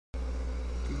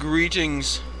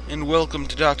Greetings and welcome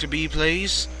to Dr. B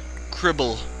Plays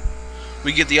CRIBBLE.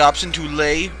 We get the option to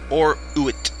lay or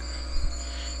it.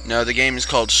 Now the game is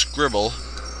called Scribble,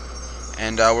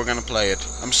 and we're gonna play it.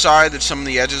 I'm sorry that some of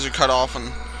the edges are cut off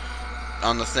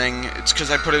on the thing. It's because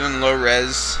I put it in low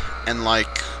res, and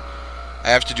like I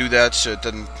have to do that so it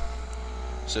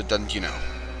doesn't, you know,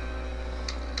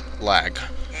 lag.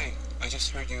 Hey, I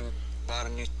just heard you bought a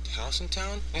new house in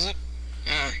town. Is it?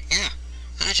 Yeah.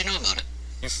 How did you know about it?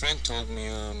 Your friend told me,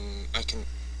 I can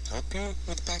help you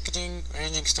with packaging or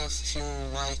anything stuff if you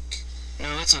like. No,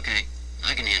 it's okay.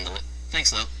 I can handle it.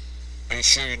 Thanks, though. Are you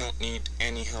sure you don't need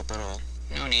any help at all?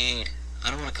 No need.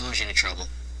 I don't want to cause you any trouble.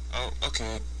 Oh,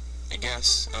 okay. I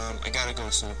guess. I gotta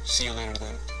go, so see you later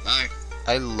then. Bye.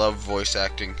 I love voice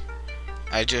acting.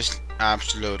 I just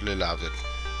absolutely love it.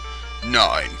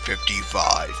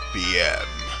 9:55 p.m.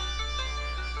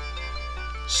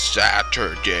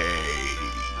 Saturday.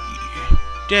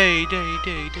 Day.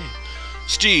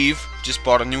 Steve just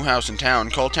bought a new house in town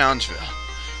called Townsville.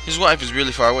 His wife is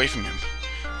really far away from him.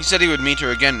 He said he would meet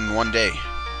her again in one day,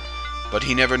 but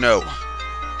he never know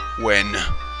when.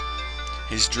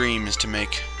 His dream is to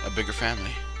make a bigger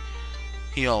family.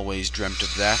 He always dreamt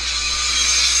of that.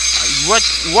 What?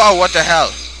 Whoa, what the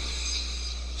hell?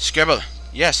 Scribble.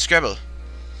 Yes, Scribble.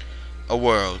 A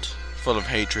world full of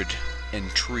hatred and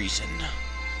treason.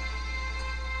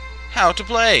 How to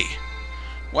play.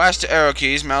 WASD to arrow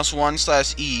keys, mouse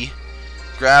 1/E,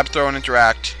 grab, throw, and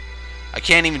interact. I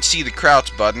can't even see the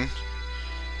crouch button.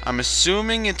 I'm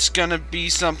assuming it's gonna be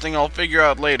something I'll figure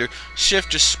out later.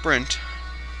 Shift to sprint.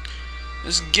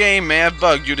 This game may have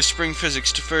bugged due to spring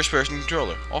physics to first-person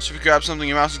controller. Also, if you grab something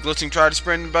your mouse is glistening, try to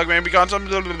sprint and bug may be gone.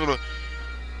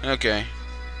 Okay.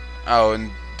 Oh, and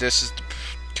this is the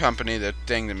company, the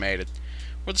thing that made it.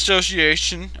 With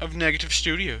Association of Negative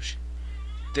Studios.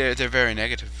 They're very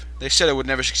negative. They said it would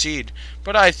never succeed,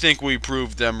 but I think we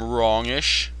proved them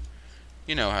wrong-ish.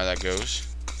 You know how that goes.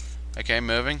 Okay,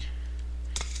 moving.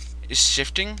 Is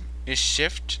shifting? Is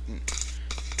shift?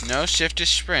 No, shift is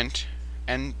sprint.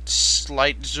 And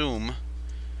slight zoom.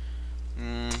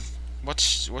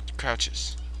 What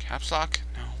crouches? Caps lock?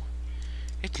 No.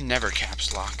 It's never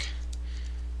caps lock.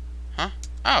 Huh?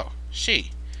 Oh,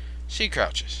 she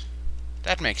crouches.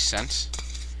 That makes sense.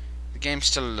 The game's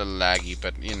still a little laggy,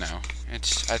 but you know,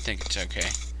 I think it's okay.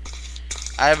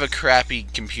 I have a crappy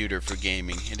computer for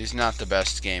gaming. It is not the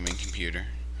best gaming computer,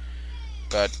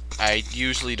 but I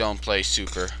usually don't play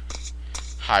super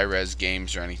high-res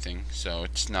games or anything, so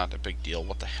it's not a big deal.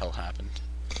 What the hell happened?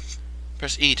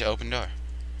 Press E to open door.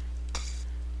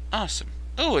 Awesome.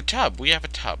 Oh, a tub. We have a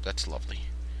tub. That's lovely.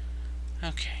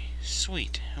 Okay,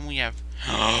 sweet. And we have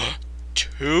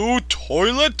 2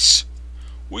 toilets?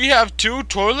 We have 2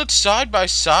 toilets side by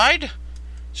side?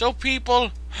 So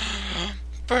people,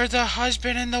 for the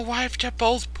husband and the wife to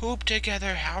both poop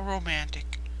together. How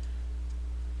romantic.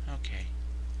 Okay.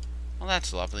 Well,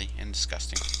 that's lovely and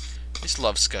disgusting. Just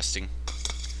love disgusting.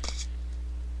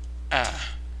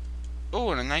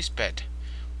 Oh, and a nice bed.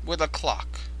 With a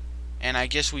clock. And I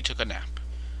guess we took a nap.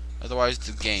 Otherwise,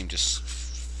 the game just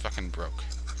fucking broke.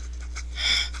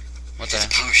 What the hell?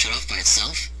 Did the power shut off by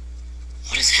itself?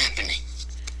 What is happening?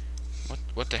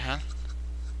 What the hell?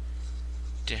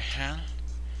 The hell?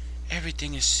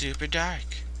 Everything is super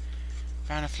dark.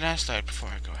 Found a flashlight before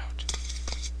I go out.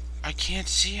 I can't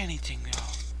see anything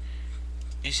though.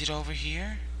 Is it over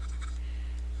here?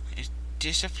 Is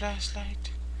this a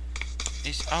flashlight?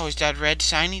 Is that red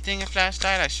shiny thing a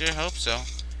flashlight? I sure hope so.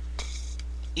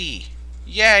 E.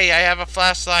 Yay, I have a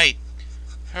flashlight!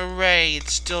 Hooray,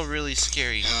 it's still really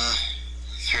scary.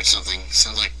 Heard something.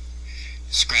 Sounds like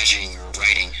scratching or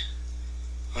writing.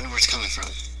 Wonder where it's coming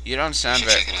from. You don't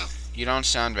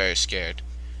sound very scared.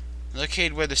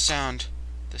 Locate where the sound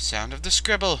of the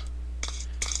scribble.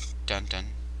 Dun dun.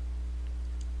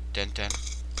 Dun dun.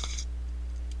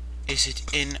 Is it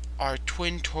in our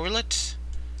twin toilets?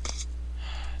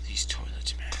 These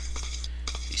toilets, man.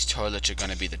 These toilets are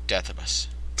gonna be the death of us.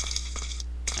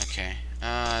 Okay.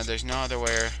 There's no other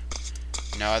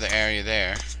area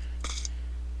there.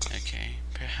 Okay.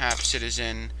 Perhaps it is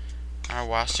in our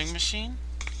washing machine?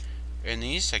 In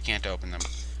these? I can't open them.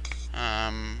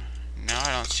 No,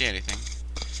 I don't see anything.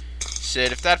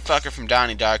 Sid, if that fucker from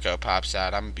Donnie Darko pops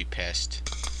out, I'm gonna be pissed.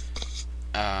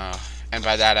 And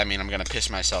by that I mean I'm gonna piss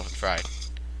myself and fried.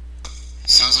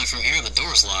 Sounds like from here the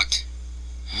door's locked.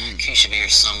 Key should be here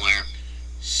somewhere.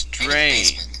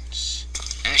 Strange.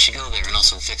 I should go there and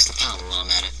also fix the power while I'm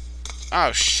at it.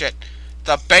 Oh shit.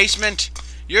 The basement?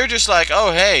 You're just like,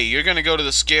 oh hey, you're gonna go to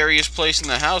the scariest place in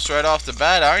the house right off the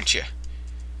bat, aren't you?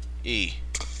 E.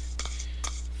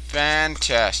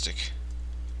 Fantastic.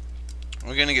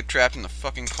 We're gonna get trapped in the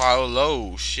fucking pile.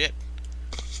 Oh, shit.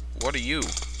 What are you?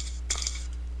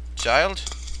 Child?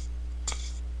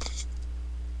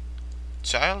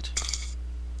 Child?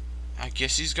 I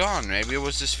guess he's gone. Maybe it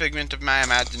was this figment of my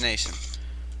imagination.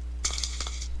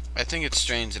 I think it's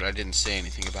strange that I didn't say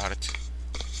anything about it.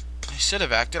 I should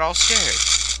have acted all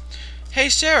scared. Hey,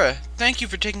 Sarah. Thank you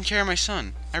for taking care of my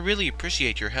son. I really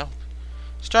appreciate your help.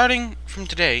 Starting from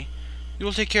today, you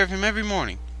will take care of him every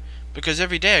morning, because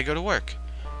every day I go to work.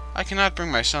 I cannot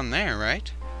bring my son there,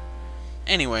 right?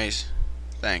 Anyways,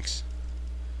 thanks.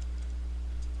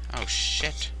 Oh,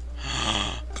 shit.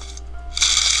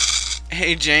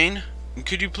 Hey, Jane,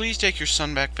 could you please take your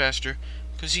son back faster?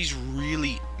 Because he's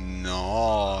really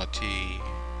naughty.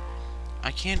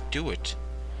 I can't do it.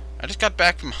 I just got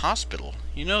back from hospital.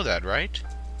 You know that, right?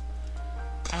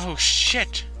 Oh,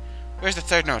 shit. Where's the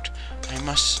third note? I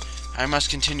must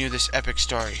continue this epic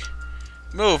story.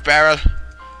 Move, Barrel.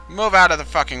 Move out of the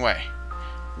fucking way.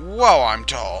 Whoa, I'm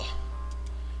tall.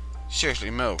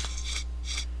 Seriously, move.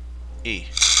 E.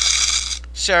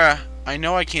 Sarah, I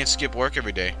know I can't skip work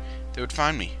every day. They would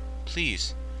find me.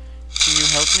 Please. Can you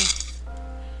help me?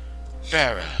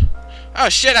 Barrel. Oh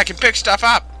shit, I can pick stuff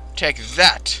up. Take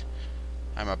that.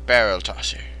 I'm a barrel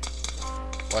tosser.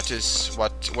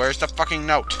 Where's the fucking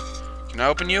note? Can I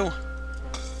open you?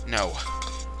 No.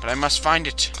 But I must find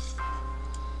it.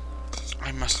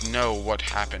 I must know what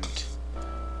happened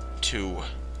to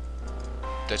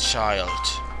the child.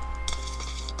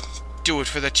 Do it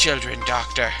for the children,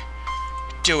 Doctor.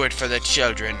 Do it for the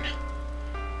children.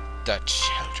 The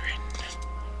children.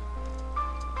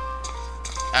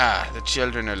 Ah, the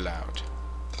children are loud.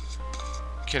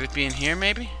 Could it be in here,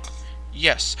 maybe?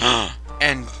 Yes.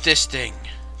 And this thing.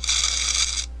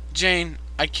 Jane,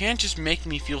 I can't just make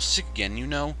me feel sick again, you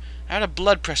know. I had a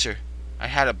blood pressure. I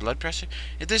had a blood pressure?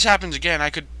 If this happens again, I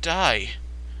could die.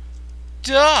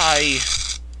 Die!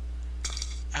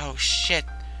 Oh, shit.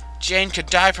 Jane could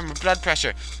die from a blood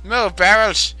pressure. Move,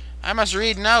 Barrels! I must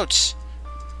read notes.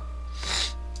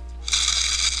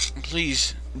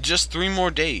 Please, just 3 more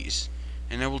days,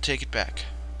 and I will take it back.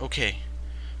 Okay.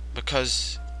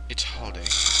 Because it's holiday.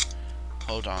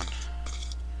 Hold on.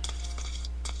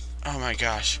 Oh my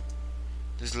gosh.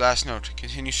 This is the last note.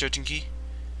 Continue searching key.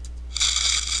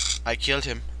 I killed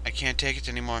him. I can't take it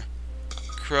anymore.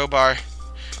 Crowbar.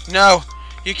 No!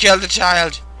 You killed the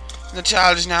child! The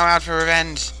child is now out for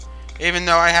revenge. Even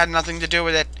though I had nothing to do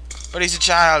with it. But he's a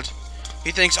child.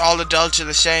 He thinks all adults are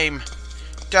the same.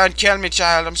 Don't kill me,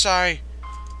 child. I'm sorry.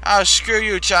 Oh, screw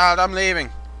you, child. I'm leaving.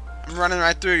 I'm running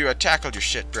right through you. I tackled your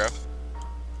shit, bro.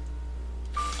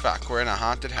 Fuck, we're in a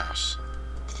haunted house.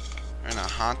 We're in a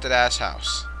haunted-ass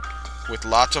house. With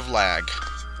lots of lag.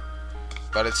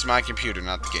 But it's my computer,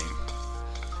 not the game.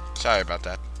 Sorry about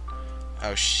that.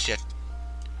 Oh, shit.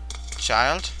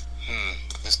 Child?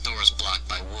 This door is blocked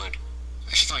by wood.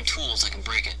 I should find tools that can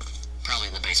break it. Probably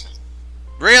in the basement.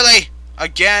 Really?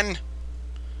 Again?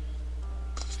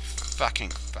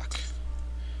 Fucking fuck.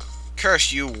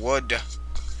 Curse you, wood.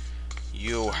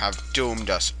 You have doomed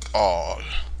us all.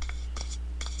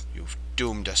 You've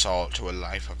doomed us all to a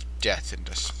life of death and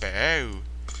despair.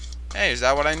 Hey, is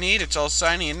that what I need? It's all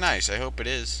shiny and nice. I hope it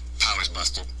is. Power's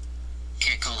busted.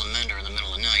 Can't call the mender in the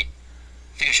middle of the night.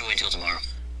 Think I should wait till tomorrow.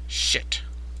 Shit.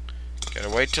 Gotta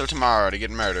wait till tomorrow to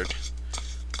get murdered.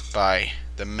 By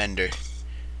the mender.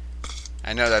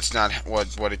 I know that's not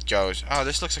what it goes. Oh,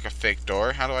 this looks like a fake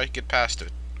door. How do I get past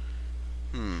it?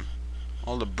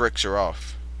 All the bricks are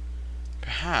off.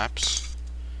 Perhaps.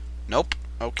 Nope.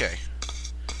 Okay.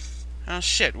 Oh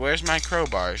shit, where's my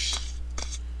crowbars?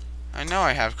 I know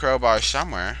I have crowbars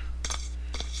somewhere.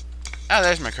 Oh,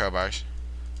 there's my crowbars.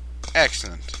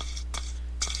 Excellent.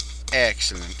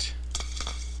 Excellent.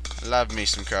 I love me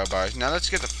some crowbars. Now let's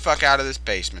get the fuck out of this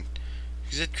basement.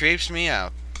 Because it creeps me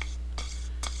out.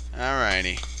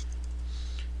 Alrighty.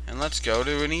 And let's go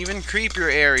to an even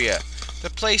creepier area. The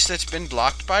place that's been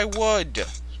blocked by wood.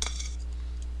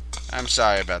 I'm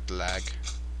sorry about the lag.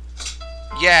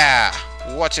 Yeah!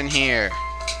 What's in here?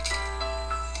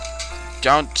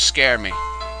 Don't scare me.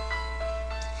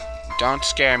 Don't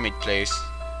scare me, please.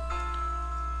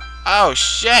 Oh,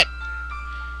 shit!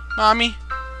 Mommy,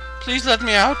 please let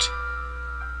me out.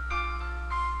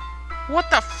 What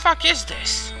the fuck is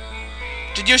this?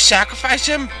 Did you sacrifice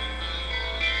him?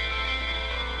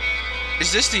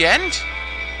 Is this the end?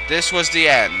 This was the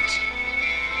end.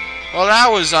 Well, that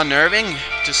was unnerving,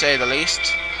 to say the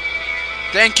least.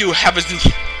 Thank you,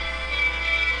 Habazin.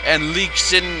 And Leek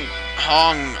Sin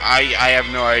Hong. I have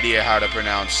no idea how to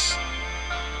pronounce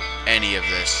any of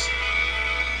this.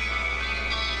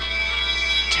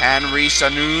 Tanri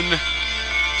Sanun.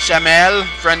 Shamel,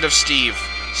 friend of Steve.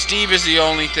 Steve is the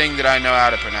only thing that I know how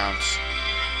to pronounce.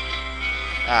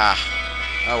 Ah,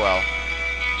 oh well.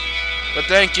 But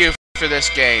thank you for this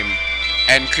game,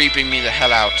 and creeping me the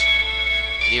hell out.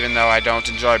 Even though I don't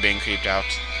enjoy being creeped out.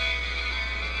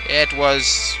 It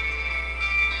was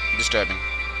disturbing.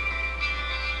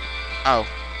 Oh,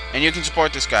 and you can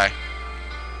support this guy.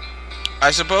 I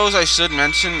suppose I should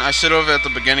have at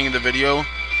the beginning of the video,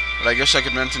 but I guess I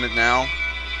could mention it now.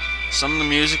 Some of the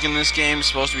music in this game is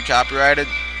supposed to be copyrighted,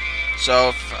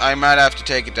 so I might have to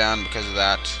take it down because of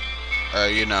that. Or,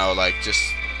 you know, like, just...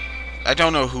 I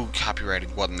don't know who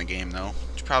copyrighted what in the game, though.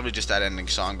 It's probably just that ending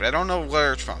song, but I don't know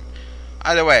where it's from.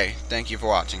 Either way, thank you for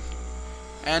watching.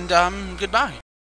 And, goodbye.